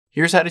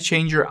Here's how to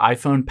change your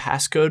iPhone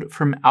passcode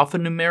from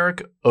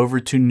alphanumeric over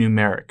to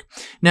numeric.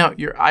 Now,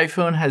 your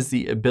iPhone has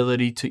the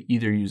ability to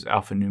either use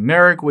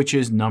alphanumeric, which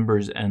is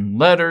numbers and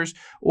letters,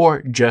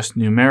 or just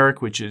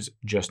numeric, which is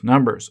just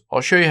numbers.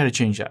 I'll show you how to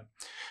change that.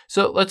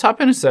 So let's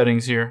hop into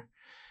settings here,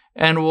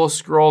 and we'll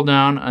scroll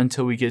down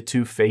until we get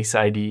to Face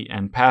ID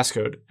and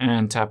passcode,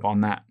 and tap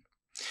on that.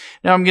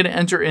 Now I'm going to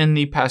enter in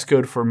the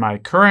passcode for my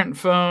current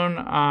phone.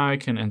 I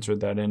can enter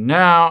that in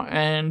now,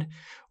 and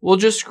we'll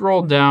just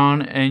scroll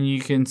down and you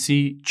can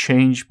see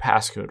change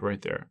passcode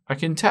right there. I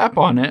can tap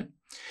on it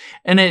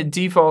and it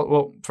defaults,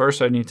 well,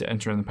 first I need to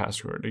enter in the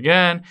password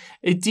again.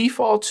 It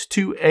defaults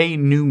to a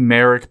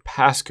numeric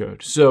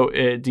passcode. So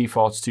it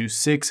defaults to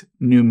 6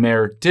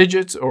 numeric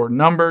digits or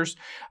numbers.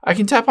 I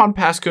can tap on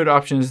passcode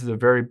options at the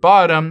very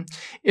bottom.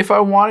 If I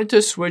wanted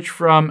to switch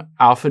from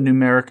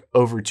alphanumeric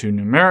over to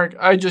numeric,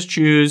 I just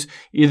choose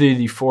either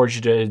the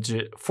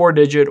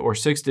 4-digit or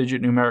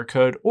 6-digit numeric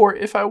code, or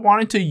if I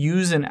wanted to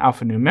use an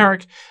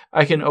alphanumeric,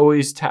 I can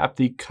always tap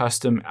the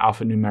custom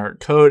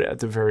alphanumeric code at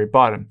the very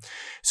bottom.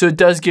 So it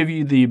does give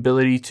you the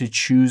ability to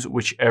choose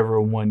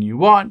whichever one you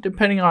want,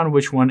 depending on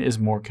which one is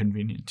more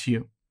convenient to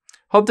you.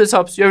 Hope this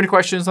helps. If you have any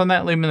questions on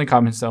that, leave them in the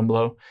comments down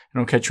below, and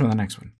I'll catch you on the next one.